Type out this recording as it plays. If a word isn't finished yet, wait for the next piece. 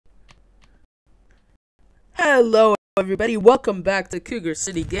Hello, everybody. Welcome back to Cougar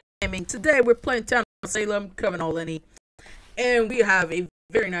City Gaming. Today, we're playing Town of Salem, Coven Lenny, and we have a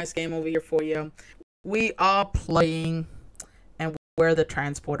very nice game over here for you. We are playing, and we're the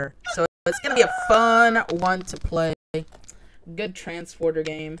transporter. So, it's going to be a fun one to play. Good transporter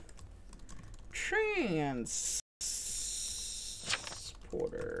game.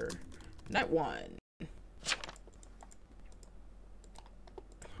 Transporter. Night 1.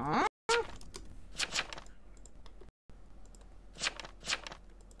 Huh?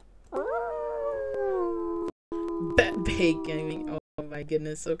 Bait gaming. Oh my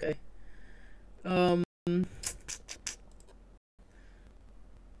goodness. Okay.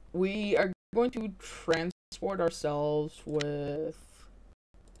 We are going to transport ourselves with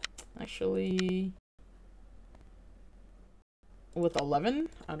with 11.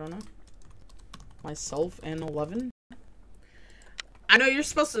 I don't know. Myself and 11. I know you're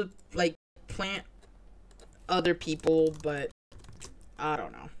supposed to like plant other people, but I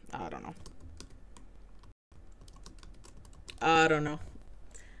don't know.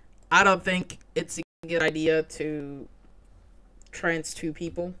 I don't think it's a good idea to trans 2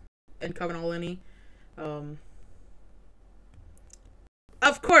 people in Coven Lenny. Of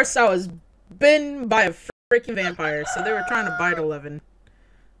course, I was bitten by a freaking vampire, so they were trying to bite 11.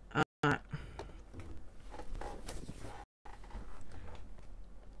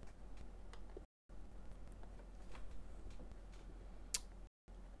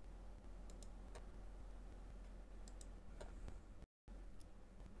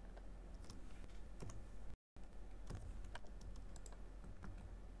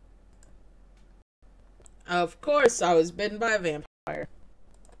 Of course, I was bitten by a vampire.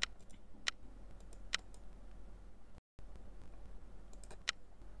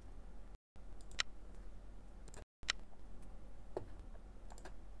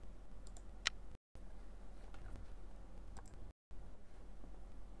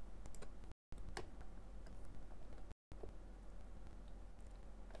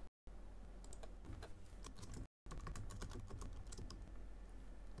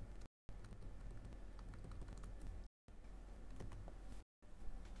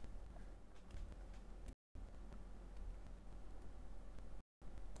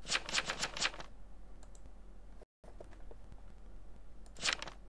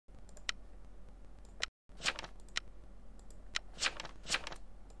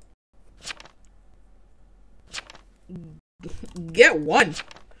 Get one.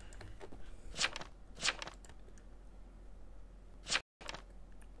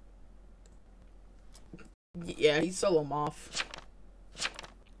 Yeah, he solo him off.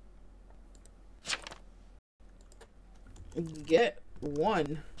 Get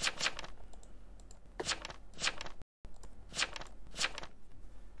one.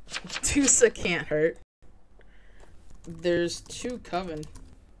 Tusa can't hurt. There's 2 Coven.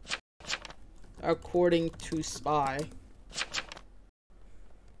 According to Spy.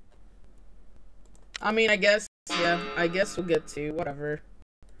 I mean, I guess, yeah, I guess we'll get 2, whatever.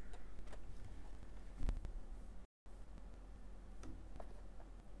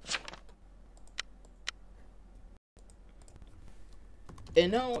 You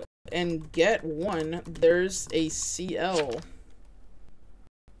know, and get 1, there's a CL.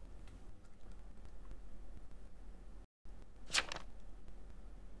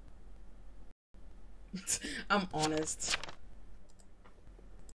 I'm honest.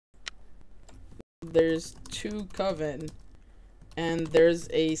 There's 2 Coven, and there's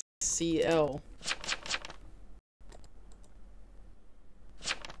a CL.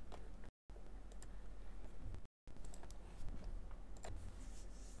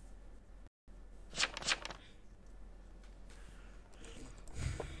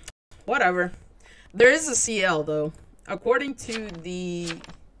 Whatever. There is a CL, though. According to the...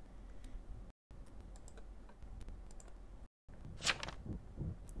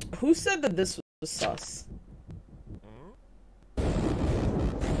 Who said that this was sus?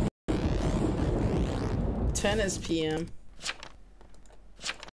 Ten is PM.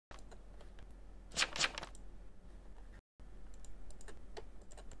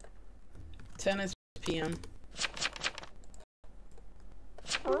 PM.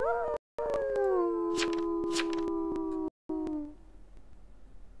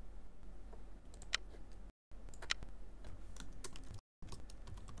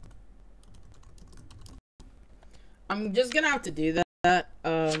 I'm just gonna have to do that.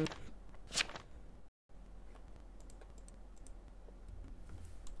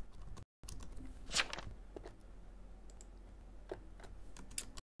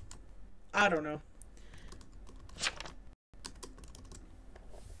 I don't know.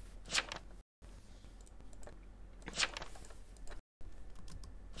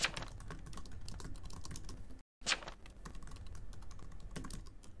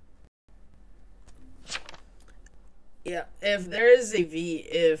 Yeah, if there is a V,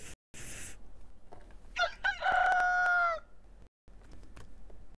 if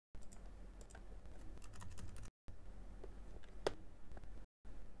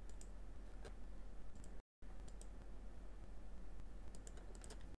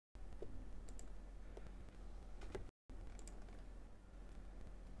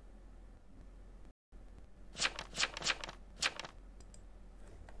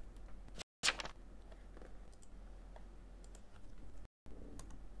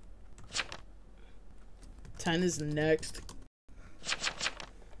 10 is next.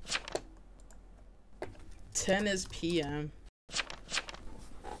 10 is PM.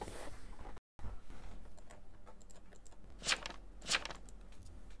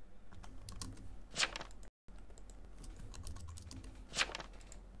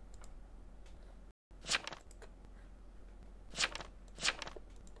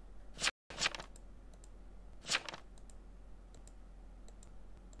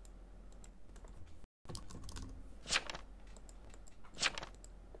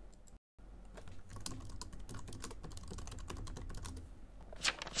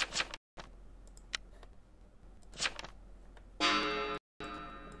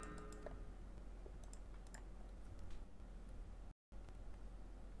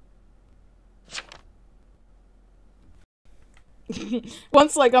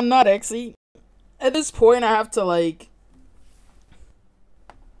 Once, like, I'm not Xe. At this point, I have to, like...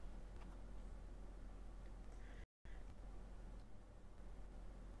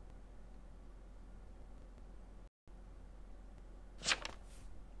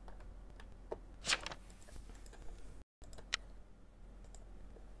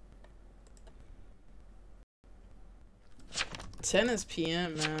 Ten is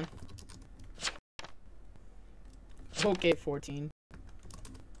PM, man. Okay, 14.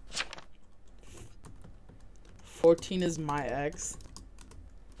 14 is my ex.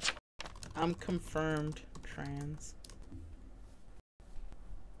 I'm confirmed trans.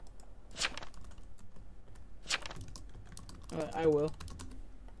 I will.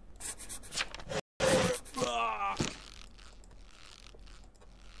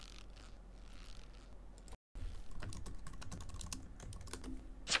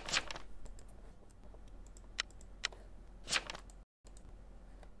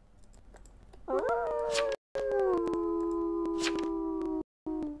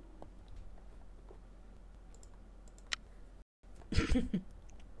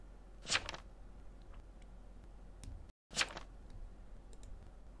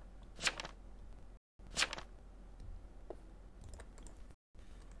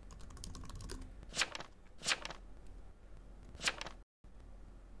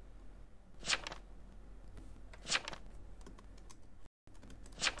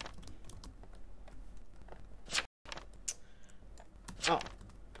 Oh,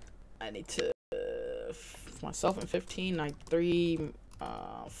 I need to myself in 15, like 3,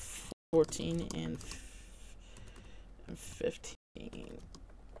 14, and 15.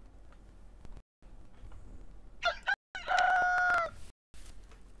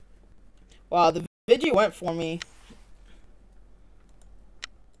 Wow, the video went for me.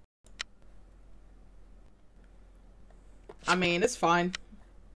 I mean, it's fine.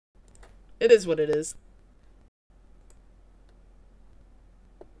 It is what it is.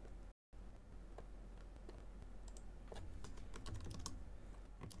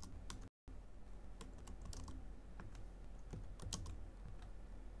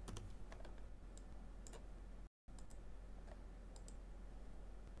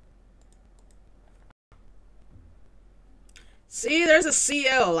 See, there's a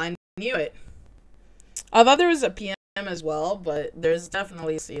CL. I knew it. I thought there was a PM as well, but there's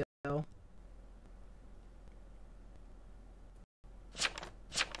definitely a CL.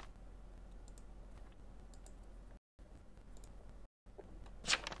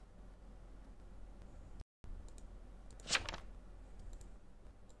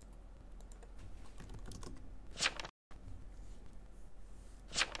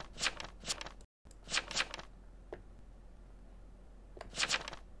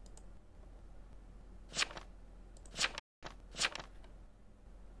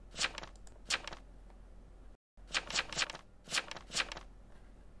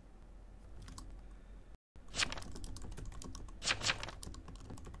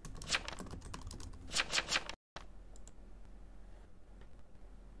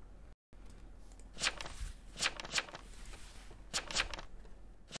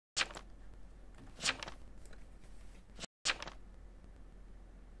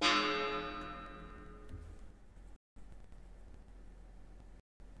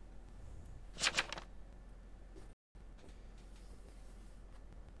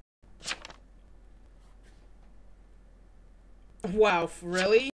 Wow,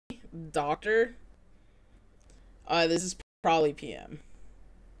 really? Doctor? This is probably PM.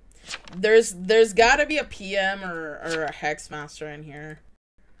 There's gotta be a PM or a Hex Master in here.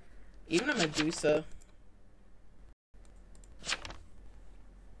 Even a Medusa.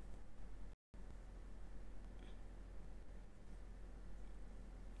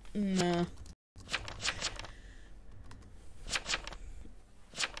 Nah.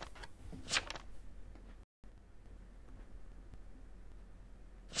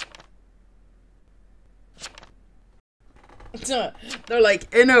 They're like,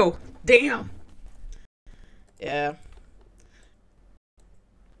 Inno, damn. Yeah.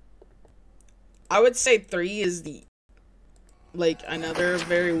 I would say 3 is the, like, another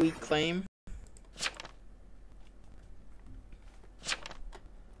very weak claim.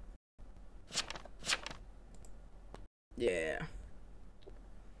 Yeah.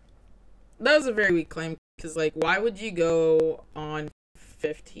 That was a very weak claim, because, like, why would you go on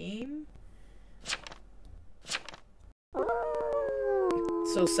 15?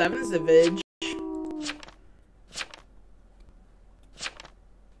 So 7's the Vig.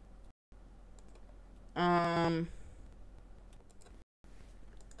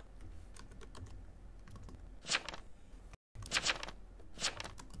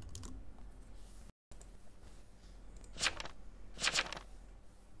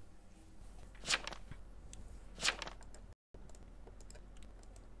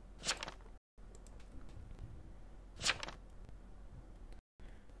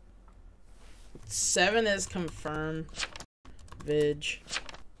 Seven is confirmed. Vig.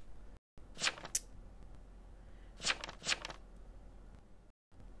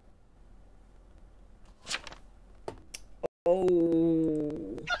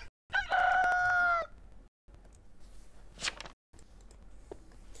 Oh.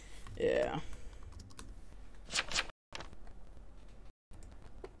 Yeah.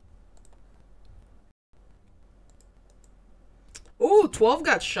 Ooh, 12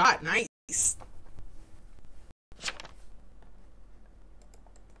 got shot. Nice.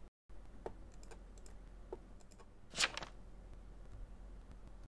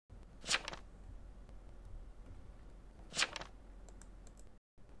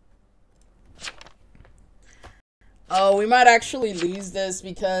 Oh, we might actually lose this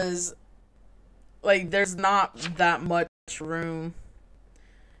because, like, there's not that much room.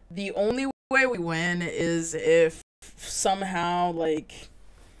 The only way we win is if somehow, like...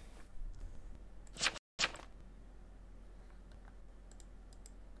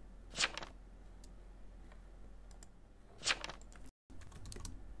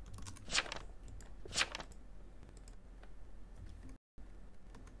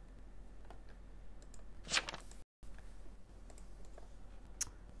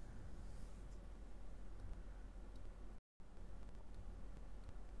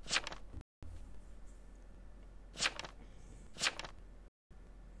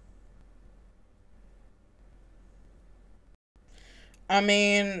 I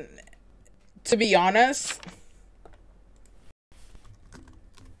mean, to be honest...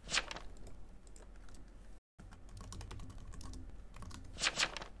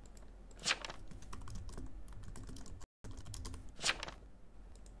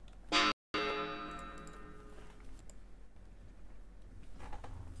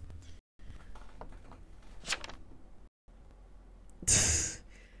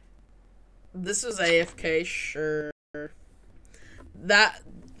 This was AFK, sure. That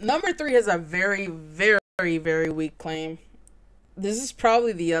number 3 has a very, very, very weak claim. This is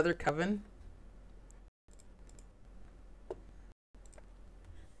probably the other Coven.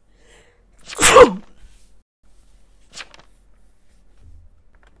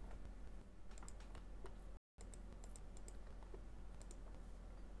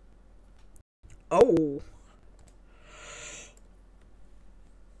 Oh.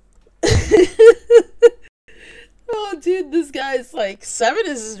 Oh, dude, this guy's like 7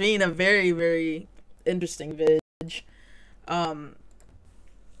 is being a very, very interesting vid.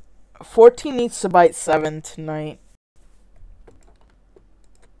 14 needs to bite 7 tonight.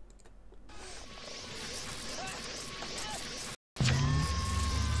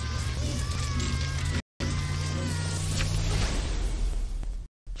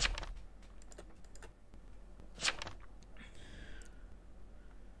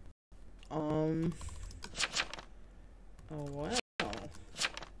 Oh wow.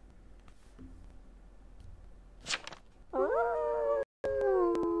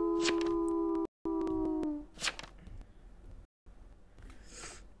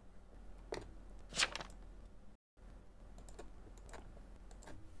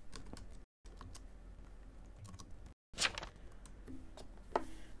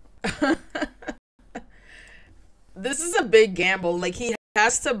 This is a big gamble. Like, he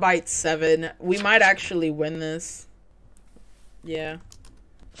has to bite 7. We might actually win this. Yeah.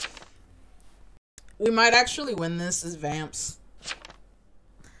 We might actually win this as Vamps.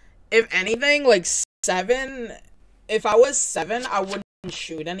 If anything, like 7... If I was 7, I wouldn't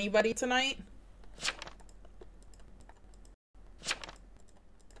shoot anybody tonight.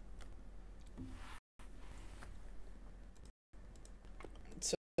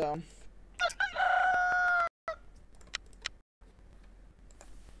 So...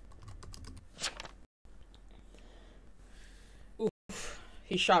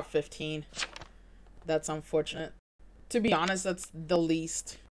 He shot 15. That's unfortunate. To be honest, that's the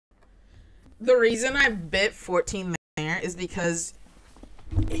least. The reason I bit 14 there is because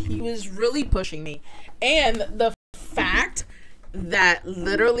he was really pushing me. And the fact that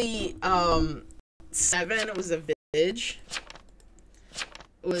literally 7 was a vidge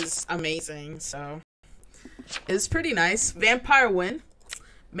was amazing. So it was pretty nice. Vampire win.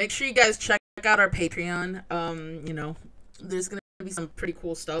 Make sure you guys check out our Patreon. You know, there's gonna be some pretty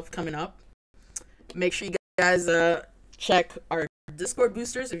cool stuff coming up. Make sure you guys check our Discord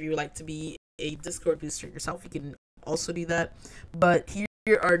boosters. If you would like to be a Discord booster yourself, you can also do that. But here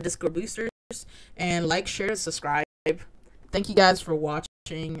are Discord boosters, and like, share, subscribe. Thank you guys for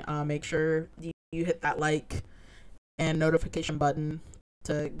watching. Make sure you hit that like and notification button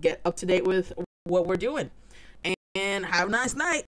to get up to date with what we're doing, and have a nice night.